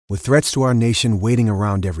With threats to our nation waiting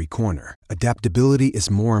around every corner, adaptability is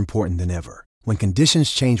more important than ever. When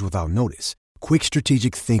conditions change without notice, quick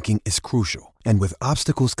strategic thinking is crucial. And with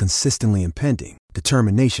obstacles consistently impending,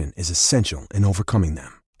 determination is essential in overcoming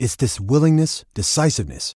them. It's this willingness,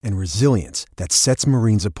 decisiveness, and resilience that sets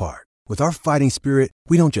Marines apart. With our fighting spirit,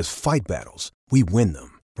 we don't just fight battles, we win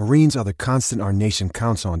them. Marines are the constant our nation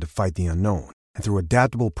counts on to fight the unknown. And through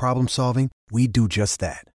adaptable problem solving, we do just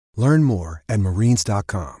that. Learn more at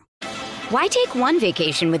marines.com. Why take one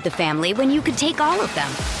vacation with the family when you could take all of them?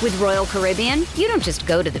 With Royal Caribbean, you don't just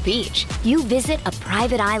go to the beach. You visit a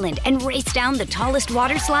private island and race down the tallest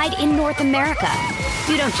water slide in North America.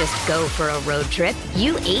 You don't just go for a road trip.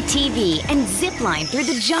 You ATV and zip line through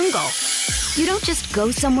the jungle. You don't just go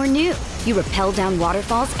somewhere new. You rappel down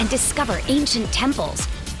waterfalls and discover ancient temples.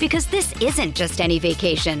 Because this isn't just any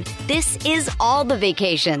vacation. This is all the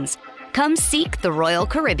vacations. Come seek the Royal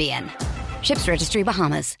Caribbean. Ships Registry,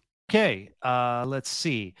 Bahamas. Okay, let's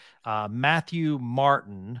see. Matthew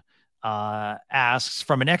Martin asks,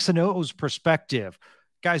 from an X and O's perspective,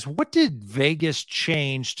 guys, what did Vegas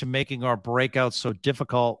change to making our breakout so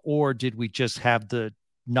difficult, or did we just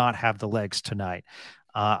not have the legs tonight?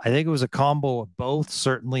 I think it was a combo of both.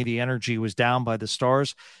 Certainly the energy was down by the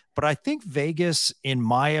Stars, but I think Vegas, in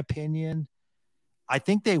my opinion, I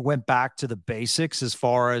think they went back to the basics as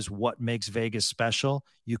far as what makes Vegas special.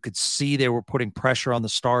 You could see they were putting pressure on the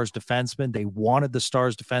Stars defensemen. They wanted the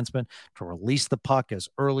Stars defensemen to release the puck as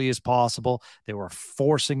early as possible. They were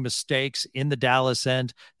forcing mistakes in the Dallas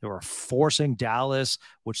end. They were forcing Dallas,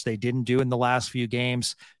 which they didn't do in the last few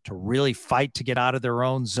games, to really fight to get out of their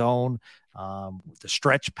own zone. The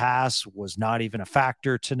stretch pass was not even a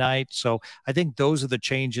factor tonight. So I think those are the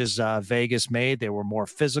changes Vegas made. They were more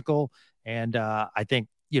physical. And I think,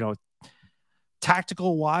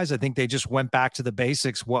 tactical wise, I think they just went back to the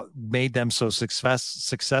basics, what made them so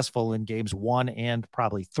successful in games 1 and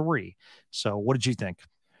probably 3. So what did you think?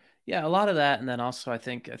 Yeah, a lot of that. And then also I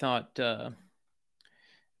thought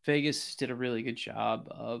Vegas did a really good job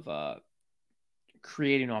of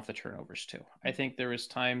creating off the turnovers too. I think there's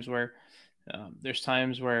times where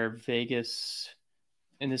Vegas,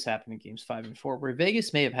 and this happened in games 5 and 4, where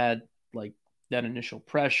Vegas may have had like that initial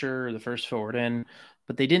pressure, the first forward in,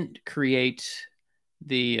 but they didn't create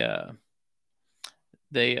they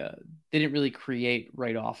didn't really create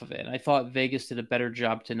right off of it. And I thought Vegas did a better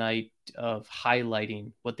job tonight of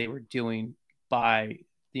highlighting what they were doing by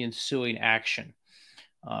the ensuing action.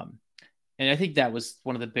 And I think that was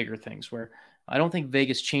one of the bigger things, where I don't think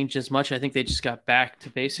Vegas changed as much. I think they just got back to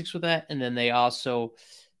basics with that. And then they also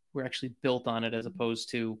were actually built on it as opposed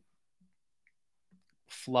to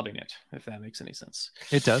flubbing it, if that makes any sense.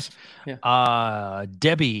 It does. Yeah.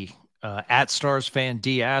 Debbie at Stars Fan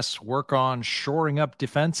D asks, work on shoring up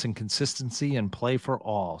defense and consistency and play for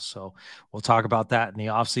all. So we'll talk about that in the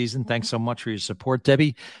offseason. Thanks so much for your support,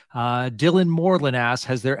 Debbie. Dylan Moreland asks,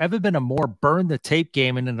 has there ever been a more burn the tape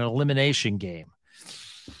game in an elimination game?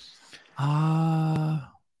 I'm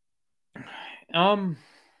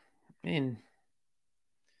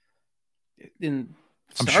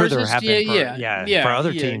sure there have been. For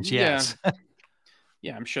other teams, yes.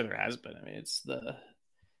 Yeah, I'm sure there has been. I mean, it's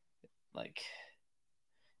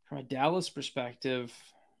from a Dallas perspective,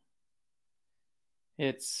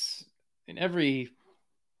 it's in every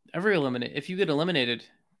eliminate. If you get eliminated,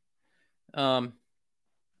 honestly,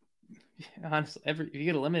 if you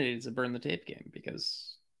get eliminated, it's a burn the tape game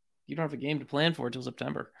because you don't have a game to plan for until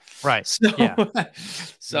September. Right. So,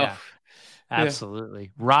 Yeah. Absolutely. Yeah.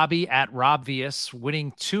 Robbie at Robvious,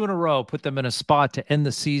 winning 2 in a row, put them in a spot to end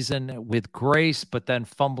the season with grace, but then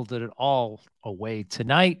fumbled it all away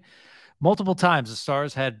tonight. Multiple times, the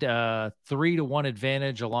Stars had 3-1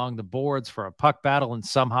 advantage along the boards for a puck battle and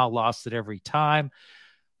somehow lost it every time.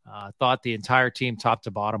 Thought the entire team, top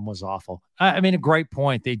to bottom, was awful. I mean, a great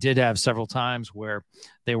point. They did have several times where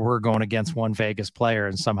they were going against one Vegas player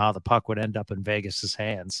and somehow the puck would end up in Vegas's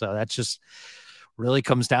hands. So that's just really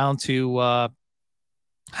comes down to, I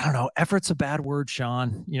don't know, effort's a bad word,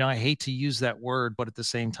 Sean. I hate to use that word, but at the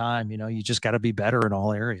same time, you just got to be better in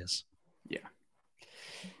all areas.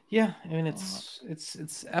 Yeah. I mean, it's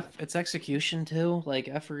execution too, like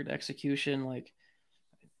effort, execution,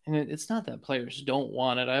 and it's not that players don't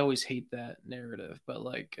want it. I always hate that narrative, but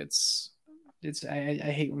I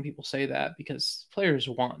hate when people say that because players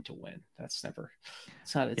want to win. It's not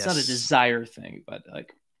a desire thing, but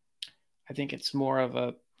I think it's more of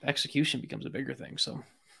a execution becomes a bigger thing. So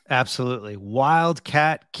absolutely.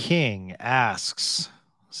 Wildcat King asks,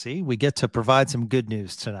 see, we get to provide some good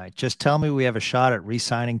news tonight. Just tell me we have a shot at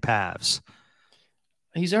re-signing Pavs.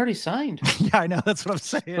 He's already signed. Yeah, I know. That's what I'm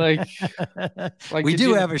saying. Like we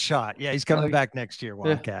do have a shot. Yeah, he's coming back next year,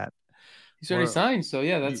 Wildcat. Yeah. He's already signed, so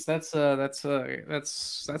yeah, that's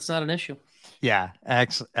not an issue. Yeah,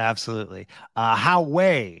 absolutely.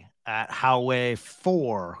 Howie at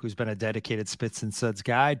Howie4, who's been a dedicated Spits and Suds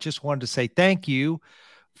guy, just wanted to say thank you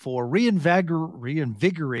for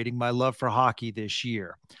reinvigorating my love for hockey this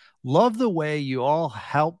year. Love the way you all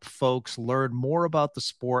help folks learn more about the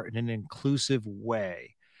sport in an inclusive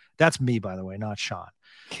way. That's me, by the way, not Sean.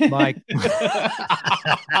 My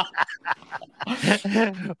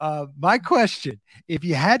question, if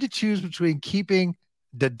you had to choose between keeping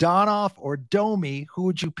Dadonov or Domi, who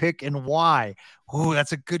would you pick and why? Oh,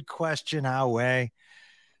 that's a good question, Howie.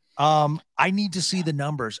 I need to see the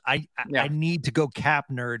numbers. I need to go cap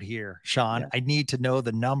nerd here, Sean. Yeah. I need to know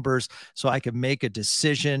the numbers so I can make a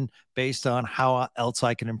decision based on how else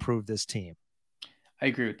I can improve this team. I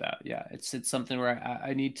agree with that. Yeah, it's something where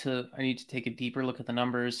I need to take a deeper look at the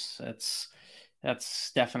numbers.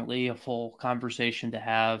 That's definitely a full conversation to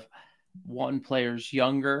have. One player's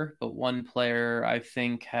younger, but one player I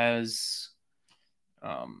think has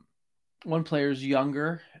one player's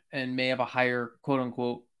younger and may have a higher quote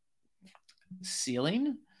unquote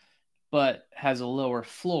ceiling, but has a lower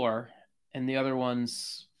floor, and the other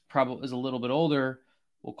one's probably is a little bit older,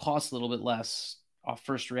 will cost a little bit less off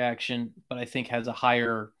first reaction, but I think has a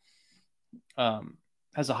higher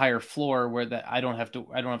floor where that I don't have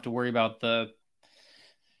to worry about the.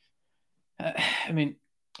 I mean,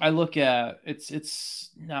 I look at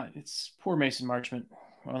it's poor Mason Marchment.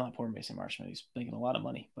 Well, not poor Mason Marchment. He's making a lot of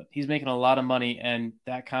money, but he's making a lot of money, and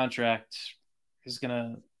that contract is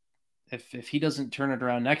gonna. If he doesn't turn it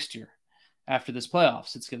around next year after this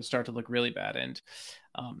playoffs, it's going to start to look really bad. And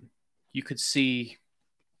you could see,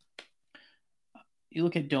 you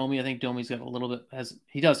look at Domi, I think Domi's got a little bit,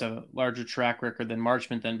 he does have a larger track record than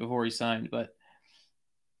Marchment than before he signed. But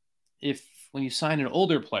when you sign an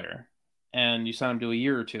older player and you sign him to a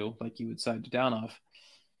year or two, like you would sign Dadonov,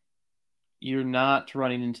 you're not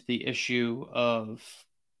running into the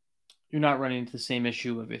same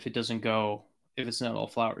issue of if it doesn't go, if it's not all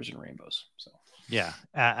flowers and rainbows. So yeah,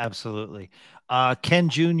 absolutely. Ken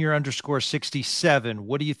Jr. _67.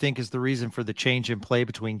 What do you think is the reason for the change in play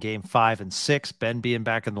between game 5 and 6? Ben being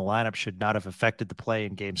back in the lineup should not have affected the play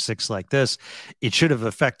in game 6 like this. It should have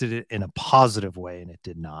affected it in a positive way, and it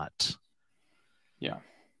did not. Yeah.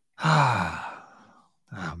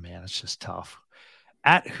 Oh man, it's just tough.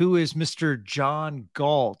 At who is Mr. John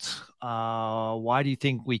Galt? Why do you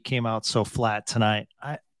think we came out so flat tonight?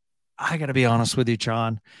 I got to be honest with you,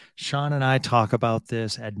 John. Sean and I talk about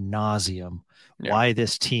this ad nauseum. Yeah. Why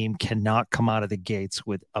this team cannot come out of the gates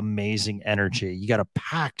with amazing energy. You got a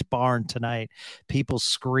packed barn tonight. People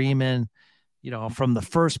screaming, from the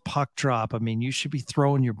first puck drop. I mean, you should be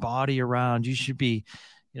throwing your body around. You should be,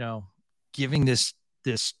 giving this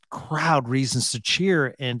crowd reasons to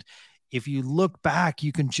cheer. And if you look back,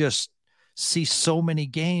 you can just see so many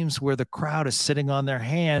games where the crowd is sitting on their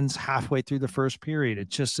hands halfway through the first period.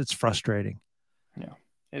 It's frustrating. Yeah,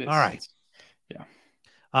 it is. All right. Yeah.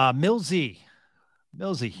 Millsy,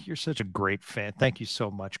 you're such a great fan. Thank you so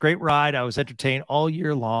much. Great ride. I was entertained all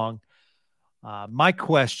year long. My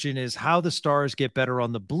question is how the Stars get better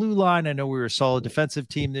on the blue line. I know we were a solid defensive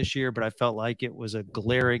team this year, but I felt like it was a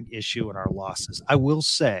glaring issue in our losses. I will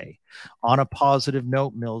say, on a positive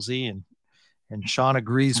note, Millsy, and Sean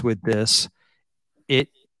agrees with this, it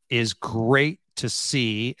is great to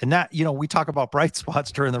see. And that, we talk about bright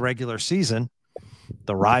spots during the regular season,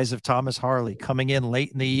 the rise of Thomas Harley coming in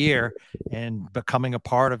late in the year and becoming a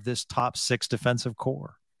part of this top 6 defensive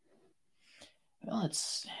core. Well,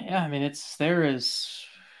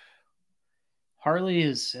 Harley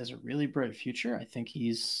has a really bright future. I think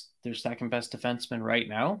he's their second best defenseman right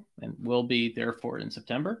now and will be there for it in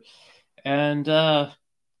September. And,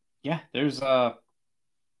 there's the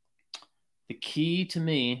key to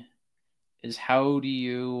me is how do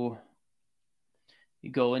you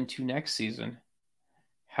go into next season?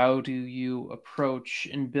 How do you approach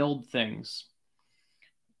and build things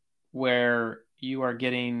where you are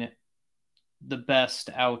getting the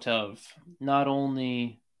best out of not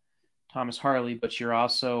only Thomas Harley, but you're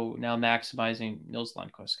also now maximizing Nils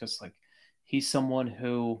Lundkvist, because he's someone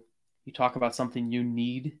who you talk about something you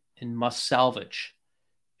need and must salvage.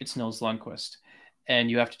 It's Nils Lundkvist, and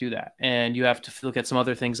you have to do that. And you have to look at some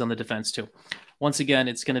other things on the defense too. Once again,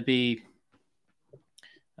 it's going to be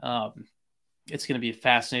a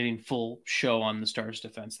fascinating full show on the Stars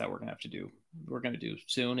defense that we're going to have to do. We're going to do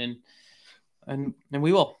soon. And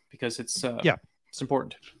we will, because it's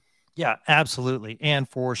important. Yeah, absolutely. And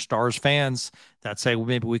for Stars fans that say, well,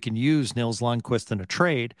 maybe we can use Nils Lundqvist in a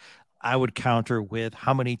trade, I would counter with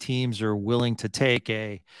how many teams are willing to take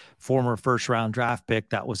a former first round draft pick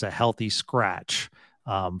that was a healthy scratch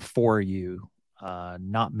for you.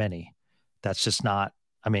 Not many. That's just not,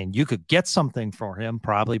 I mean, you could get something for him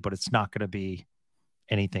probably, but it's not going to be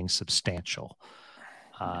anything substantial.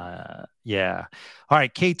 Yeah. All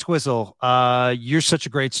right, Kate Twizzle. You're such a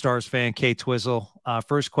great Stars fan, Kate Twizzle.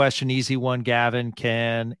 First question, easy one, Gavin,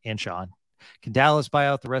 Ken, and Sean. Can Dallas buy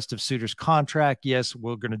out the rest of Suter's contract? Yes,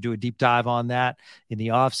 we're going to do a deep dive on that in the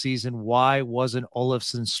offseason. Why wasn't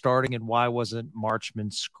Olofsson starting and why wasn't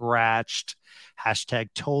Marchman scratched? Hashtag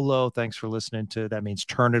Tolo. Thanks for listening to that. Means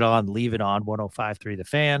turn it on, leave it on. 105.3 The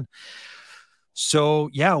Fan. So,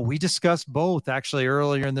 yeah, we discussed both actually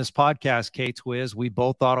earlier in this podcast, K-Twiz. We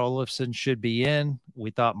both thought Olofsson should be in.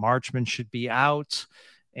 We thought Marchman should be out.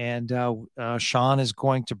 And Sean is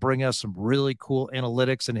going to bring us some really cool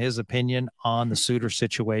analytics and his opinion on the Suter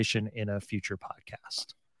situation in a future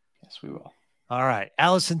podcast. Yes, we will. All right.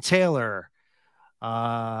 Allison Taylor.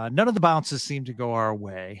 None of the bounces seem to go our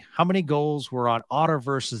way. How many goals were on Otter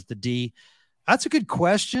versus the D? That's a good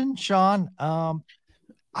question, Sean.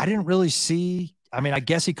 I didn't really see. I mean, I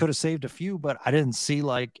guess he could have saved a few, but I didn't see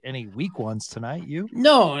like any weak ones tonight. You?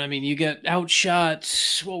 No, I mean, you get outshot.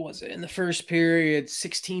 What was it in the first period?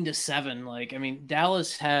 16-7. Like, I mean,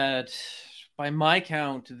 Dallas had, by my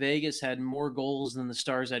count, Vegas had more goals than the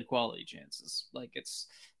Stars had quality chances. Like, it's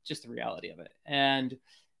just the reality of it. And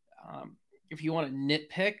if you want to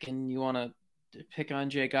nitpick and you want to pick on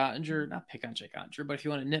Jake Ottinger, not pick on Jake Ottinger, but if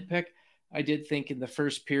you want to nitpick, I did think in the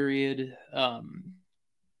first period,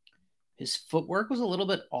 his footwork was a little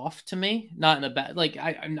bit off to me, not in a bad, like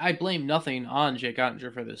I blame nothing on Jake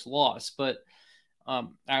Ottinger for this loss, but I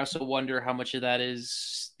also wonder how much of that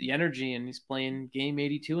is the energy and he's playing game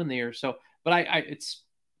 82 in the air. So, but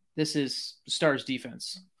this is Stars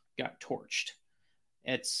defense got torched.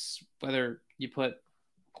 It's whether you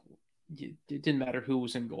it didn't matter who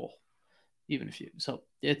was in goal, even if you, so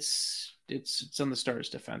it's on the Stars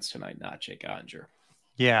defense tonight, not Jake Ottinger.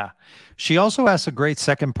 Yeah. She also asked a great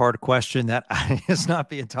second part question that is not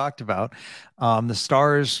being talked about. The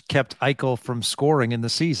Stars kept Eichel from scoring in the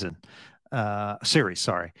series.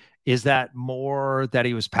 Sorry. Is that more that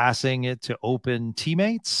he was passing it to open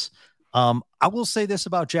teammates? I will say this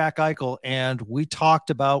about Jack Eichel, and we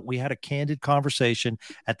had a candid conversation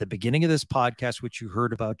at the beginning of this podcast, which you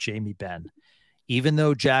heard about Jamie Benn. Even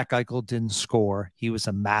though Jack Eichel didn't score, he was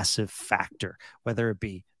a massive factor, whether it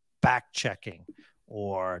be back checking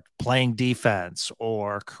or playing defense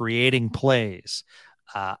or creating plays.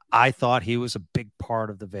 I thought he was a big part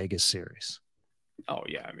of the Vegas series. Oh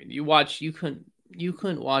yeah. I mean, you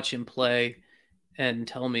couldn't watch him play and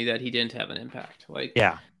tell me that he didn't have an impact. Like,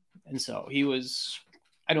 yeah. And so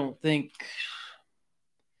I don't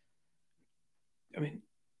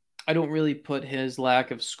really put his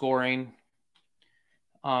lack of scoring.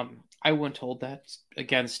 I wouldn't hold that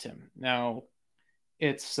against him. Now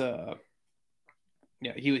it's,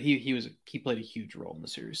 yeah, he played a huge role in the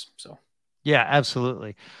series. So, yeah,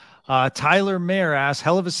 absolutely. Tyler Mayer asks,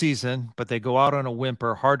 hell of a season, but they go out on a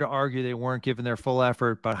whimper. Hard to argue they weren't given their full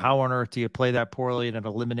effort, but how on earth do you play that poorly in an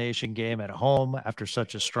elimination game at home after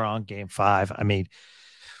such a strong game 5? I mean,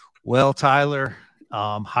 well, Tyler,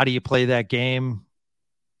 how do you play that game?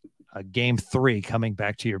 Game 3 coming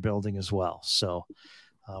back to your building as well. So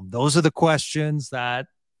those are the questions that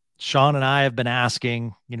Sean and I have been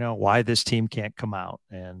asking, why this team can't come out.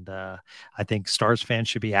 And I think Stars fans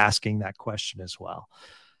should be asking that question as well.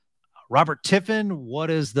 Robert Tiffin,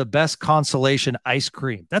 what is the best consolation ice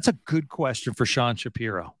cream? That's a good question for Sean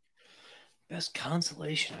Shapiro. Best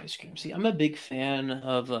consolation ice cream. See, I'm a big fan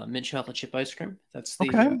of mint chocolate chip ice cream. That's the,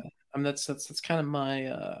 okay. That's kind of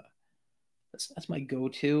my, that's my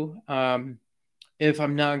go-to. If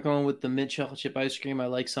I'm not going with the mint chocolate chip ice cream, I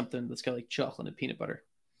like something that's got like chocolate and peanut butter.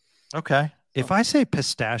 Okay. If I say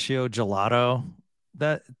pistachio gelato,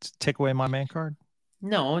 that take away my man card?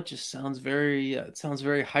 No, it just sounds very. It sounds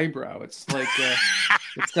very highbrow. It's like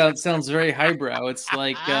it sounds very highbrow. It's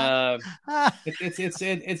like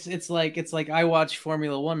it's like I watch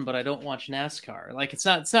Formula One, but I don't watch NASCAR. Like it's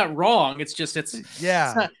not wrong. It's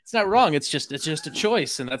not wrong. It's just a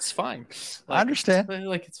choice, and that's fine. Like, I understand.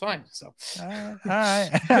 It's fine. So all right. I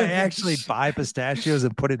actually buy pistachios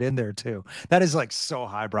and put it in there too. That is like so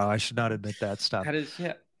highbrow. I should not admit that stuff. That is,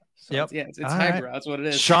 yeah. So yep. It's highbrow. Right. That's what it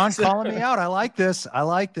is. Sean calling me out. I like this.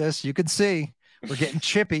 You can see we're getting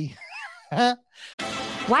chippy.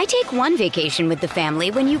 Why take one vacation with the family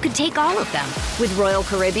when you could take all of them? With Royal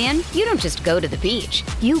Caribbean, you don't just go to the beach.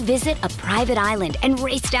 You visit a private island and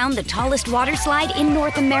race down the tallest water slide in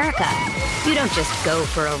North America. You don't just go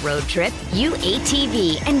for a road trip. You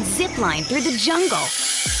ATV and zip line through the jungle.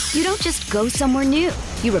 You don't just go somewhere new.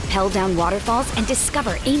 You rappel down waterfalls and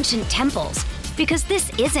discover ancient temples. Because this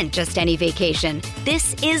isn't just any vacation.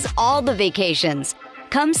 This is all the vacations.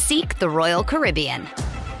 Come seek the Royal Caribbean.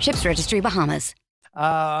 Ships Registry, Bahamas.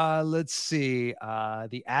 Let's see.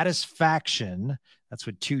 The Addis faction, that's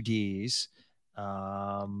with 2 Ds,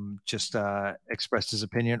 just expressed his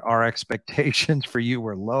opinion. Our expectations for you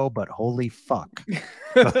were low, but holy fuck.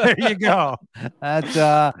 So there you go.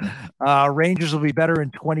 That Rangers will be better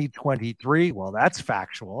in 2023. Well, that's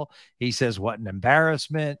factual. He says, what an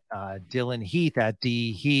embarrassment. Dylan Heath at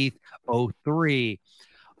D Heath 03.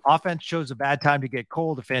 Offense chose a bad time to get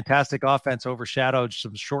cold. A fantastic offense overshadowed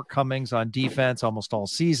some shortcomings on defense almost all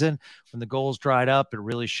season. When the goals dried up, it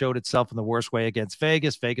really showed itself in the worst way against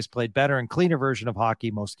Vegas. Vegas played better and cleaner version of hockey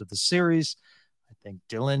most of the series. I think,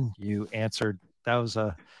 Dylan, you answered. That was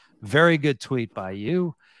a very good tweet by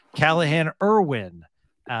you. Callahan Irwin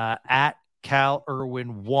at Cal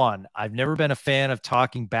Irwin 1. I've never been a fan of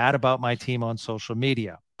talking bad about my team on social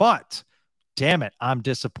media, but damn it, I'm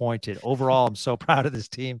disappointed. Overall, I'm so proud of this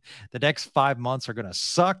team. The next 5 months are going to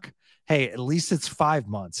suck. Hey, at least it's 5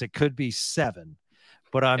 months. It could be 7.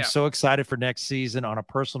 But I'm so excited for next season. On a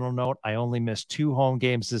personal note, I only missed 2 home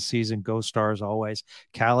games this season. Go Stars always.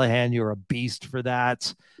 Callahan, you're a beast for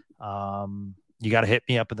that. You got to hit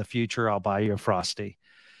me up in the future. I'll buy you a Frosty.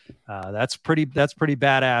 That's pretty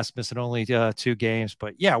badass, missing only 2 games.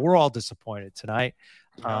 But yeah, we're all disappointed tonight.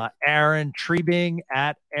 Aaron Trebing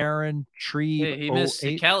at Aaron Trebe. Hey, he missed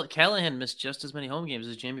Callahan missed just as many home games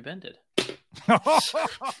as Jamie Benn did.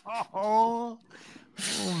 Oh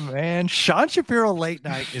man, Sean Shapiro late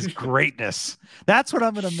night is greatness. That's what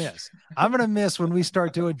I'm gonna miss. I'm gonna miss when we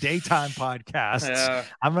start doing daytime podcasts. Yeah.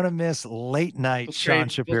 I'm gonna miss late night Sean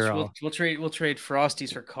Shapiro. We'll trade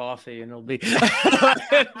Frosties for coffee, and it'll be.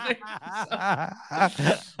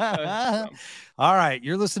 All right,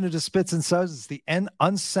 you're listening to Spits and Subs. It's the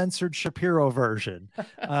uncensored Shapiro version.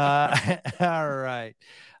 All right.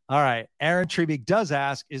 Aaron Trebig does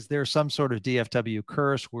ask, is there some sort of DFW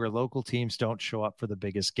curse where local teams don't show up for the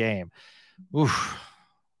biggest game? Oof.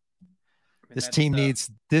 This team needs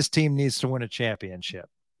to win a championship.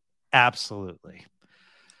 Absolutely.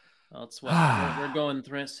 Well, it's what we're going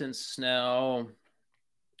through since now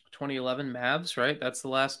 2011 Mavs, right? That's the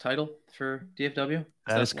last title for DFW.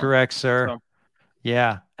 That is correct, sir. So.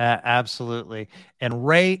 Yeah, absolutely. And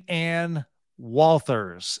Ray Ann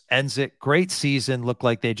Walthers ends it. Great season. Looked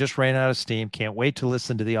like they just ran out of steam. Can't wait to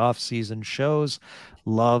listen to the off-season shows.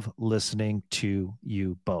 Love listening to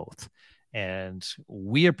you both. And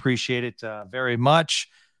we appreciate it very much.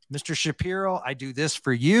 Mr. Shapiro, I do this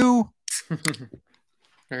for you.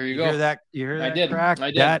 There you go. Hear that? You hear that?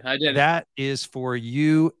 I did. That is for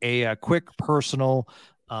you. A quick personal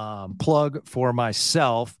plug for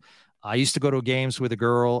myself. I used to go to games with a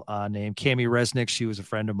girl named Cami Resnick. She was a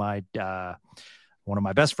friend of mine, one of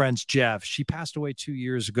my best friends, Jeff. She passed away 2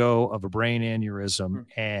 years ago of a brain aneurysm.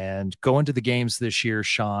 And going to the games this year,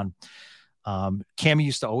 Sean, Cami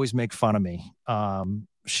used to always make fun of me.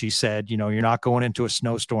 She said, you're not going into a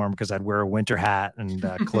snowstorm, because I'd wear a winter hat and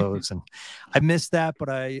clothes. And I missed that, but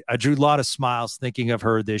I drew a lot of smiles thinking of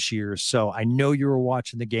her this year. So I know you were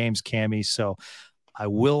watching the games, Cami. So I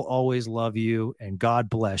will always love you, and God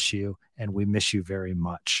bless you. And we miss you very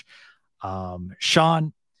much.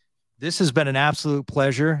 Sean, this has been an absolute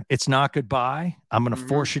pleasure. It's not goodbye. I'm going to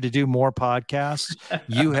force you to do more podcasts.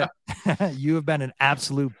 You have been an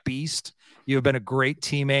absolute beast. You have been a great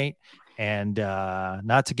teammate. And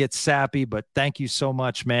not to get sappy, but thank you so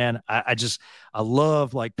much, man. I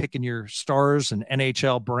love like picking your stars and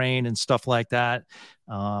NHL brain and stuff like that.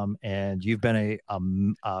 And you've been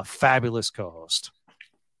a fabulous co-host.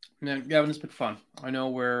 Yeah, Gavin, it's been fun. I know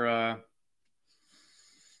we're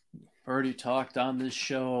already talked on this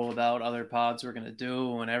show about other pods we're gonna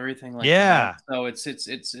do and everything like that. So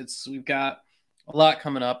it's we've got a lot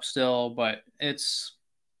coming up still, but this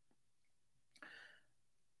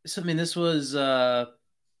was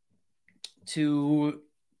to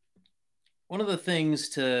one of the things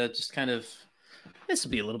to just kind of, this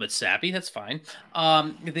will be a little bit sappy. That's fine.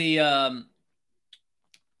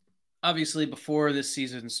 Obviously before this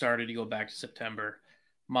season started, you go back to September,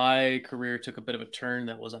 my career took a bit of a turn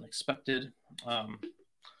that was unexpected.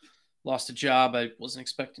 Lost a job I wasn't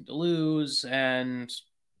expecting to lose, and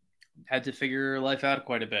had to figure life out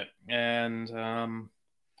quite a bit. And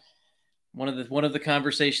one of the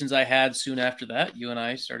conversations I had soon after that, you and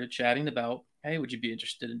I started chatting about, hey, would you be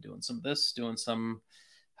interested in doing some of this, doing some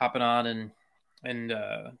hopping on and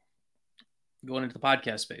going into the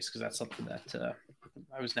podcast space? Because that's something that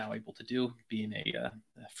I was now able to do, being a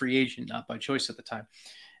free agent, not by choice at the time.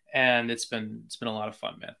 And it's been a lot of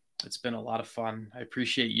fun, man. It's been a lot of fun. I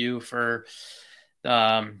appreciate you for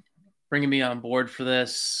bringing me on board for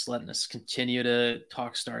this, letting us continue to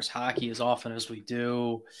talk Stars hockey as often as we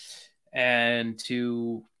do, and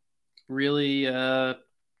to really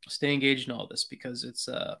stay engaged in all this, because it's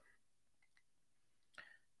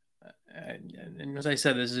and as I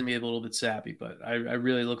said, this is gonna be a little bit sappy, but I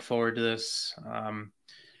really look forward to this.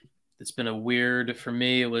 It's been a weird, for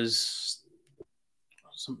me, it was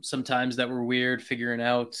sometimes that were weird figuring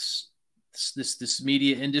out this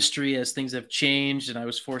media industry as things have changed, and I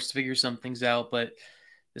was forced to figure some things out, but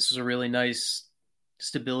this was a really nice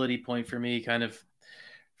stability point for me, kind of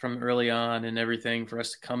from early on and everything, for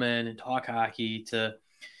us to come in and talk hockey, to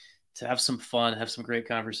have some fun, have some great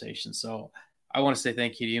conversations. So I want to say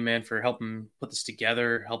thank you to you, man, for helping put this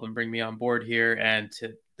together, helping bring me on board here, and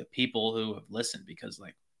to the people who have listened, because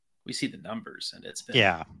like we see the numbers and it's been,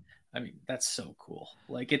 Yeah. I mean, that's so cool.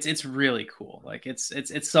 Like it's really cool. Like it's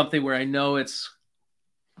something where I know it's,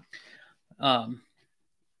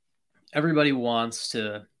 everybody wants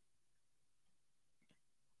to,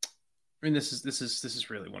 I mean, this is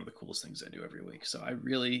really one of the coolest things I do every week. So I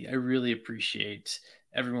really appreciate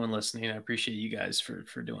everyone listening. I appreciate you guys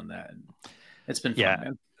for doing that. It's been fun,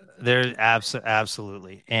 man. There's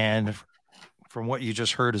absolutely. And from what you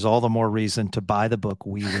just heard is all the more reason to buy the book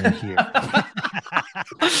We Win Here.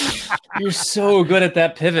 You're so good at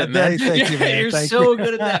that pivot, man. Thank you, man. You're so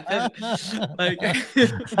good at that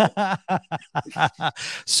pivot.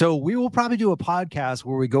 So we will probably do a podcast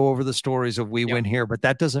where we go over the stories of We Win Here, but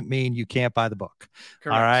that doesn't mean you can't buy the book.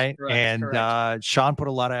 Correct, all right. Correct. Sean put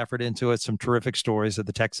a lot of effort into it. Some terrific stories of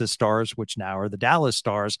the Texas Stars, which now are the Dallas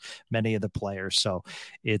Stars, many of the players. So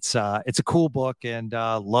it's a cool book, and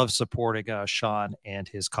love supporting Sean and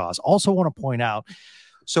his cause. Also want to point out,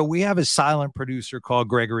 so we have a silent producer called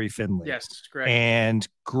Gregory Finley. Yes, Greg. And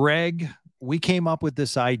Greg, we came up with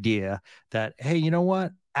this idea that, hey, you know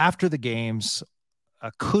what? After the games,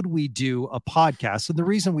 could we do a podcast? And the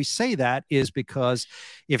reason we say that is because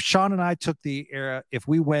if Sean and I took the air, if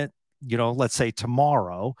we went, let's say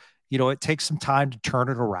tomorrow, it takes some time to turn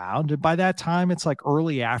it around. And by that time, it's like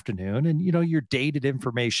early afternoon, and, you're dated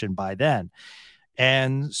information by then.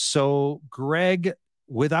 And so Greg,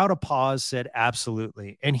 without a pause, said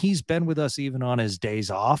absolutely. And he's been with us even on his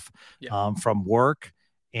days off from work.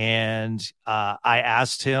 And I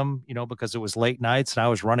asked him, because it was late nights and I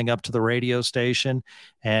was running up to the radio station,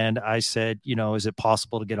 and I said, is it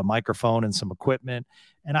possible to get a microphone and some equipment?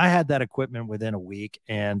 And I had that equipment within a week,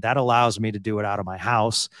 and that allows me to do it out of my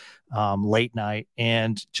house late night.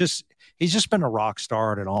 And he's just been a rock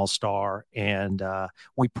star and an all-star. And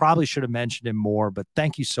we probably should have mentioned him more, but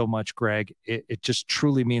thank you so much, Greg. It just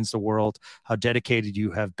truly means the world how dedicated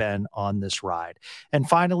you have been on this ride. And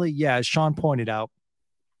finally, as Sean pointed out,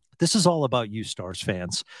 this is all about you, Stars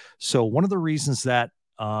fans. So one of the reasons that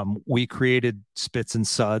we created Spits and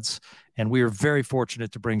Suds, and we were very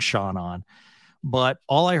fortunate to bring Sean on, but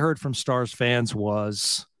all I heard from Stars fans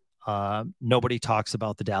was nobody talks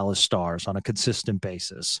about the Dallas Stars on a consistent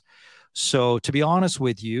basis. So to be honest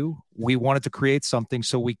with you, we wanted to create something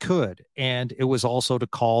so we could. And it was also to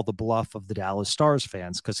call the bluff of the Dallas Stars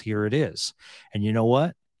fans, because here it is. And you know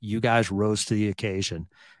what? You guys rose to the occasion.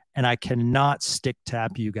 And I cannot stick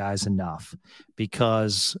tap you guys enough,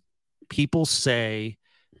 because people say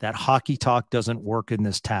that hockey talk doesn't work in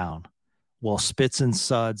this town. Well, Spits and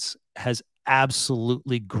Suds has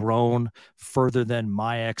absolutely grown further than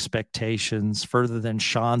my expectations, further than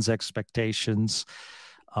Sean's expectations.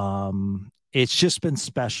 It's just been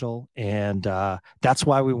special. And that's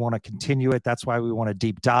why we want to continue it. That's why we want to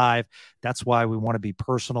deep dive. That's why we want to be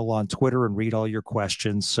personal on Twitter and read all your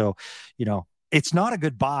questions. So, it's not a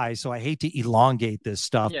goodbye, so I hate to elongate this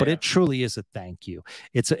stuff, but it truly is a thank you.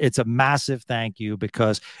 It's a massive thank you,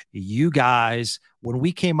 because you guys, when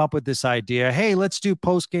we came up with this idea, hey, let's do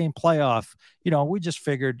post-game playoff, we just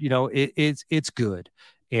figured, it's good.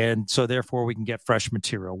 And so therefore we can get fresh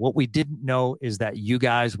material. What we didn't know is that you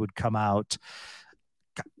guys would come out,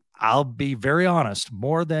 I'll be very honest,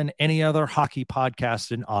 more than any other hockey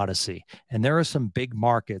podcast in Odyssey. And there are some big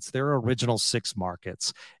markets. There are original 6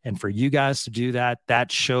 markets. And for you guys to do that,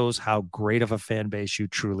 that shows how great of a fan base you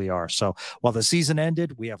truly are. So while the season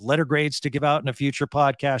ended, we have letter grades to give out in a future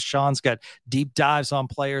podcast. Sean's got deep dives on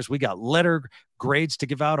players. We got letter grades to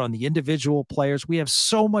give out on the individual players. We have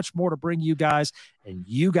so much more to bring you guys, and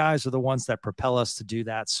you guys are the ones that propel us to do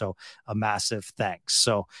that. So a massive thanks.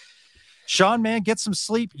 So Sean, man, get some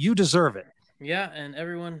sleep. You deserve it. Yeah, and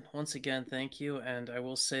everyone, once again, thank you. And I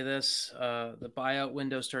will say this, the buyout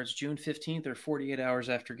window starts June 15th or 48 hours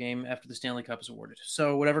after the Stanley Cup is awarded.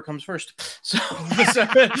 So whatever comes first. So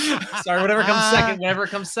sorry, whatever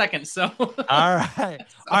comes second. So all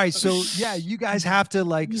right. So yeah, you guys have to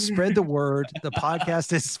like spread the word. The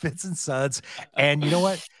podcast is Spits and Suds. And you know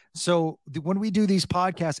what? So when we do these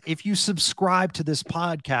podcasts, if you subscribe to this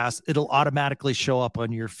podcast, it'll automatically show up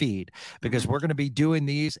on your feed, because we're going to be doing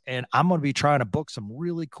these, and I'm going to be trying to book some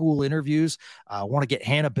really cool interviews. I want to get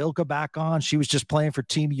Hannah Bilka back on. She was just playing for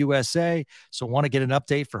Team USA. So I want to get an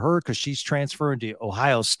update for her because she's transferring to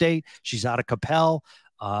Ohio State. She's out of Capel.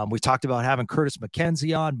 We talked about having Curtis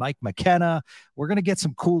McKenzie on, Mike McKenna. We're going to get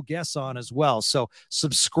some cool guests on as well. So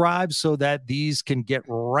subscribe so that these can get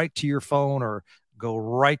right to your phone or go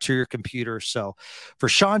right to your computer. So for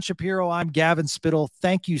Sean Shapiro, I'm Gavin Spittle.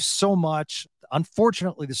 Thank you so much.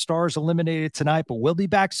 Unfortunately, the Stars eliminated tonight, but we'll be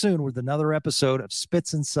back soon with another episode of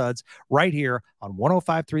Spits and Suds right here on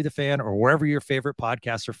 105.3 The Fan or wherever your favorite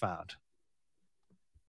podcasts are found.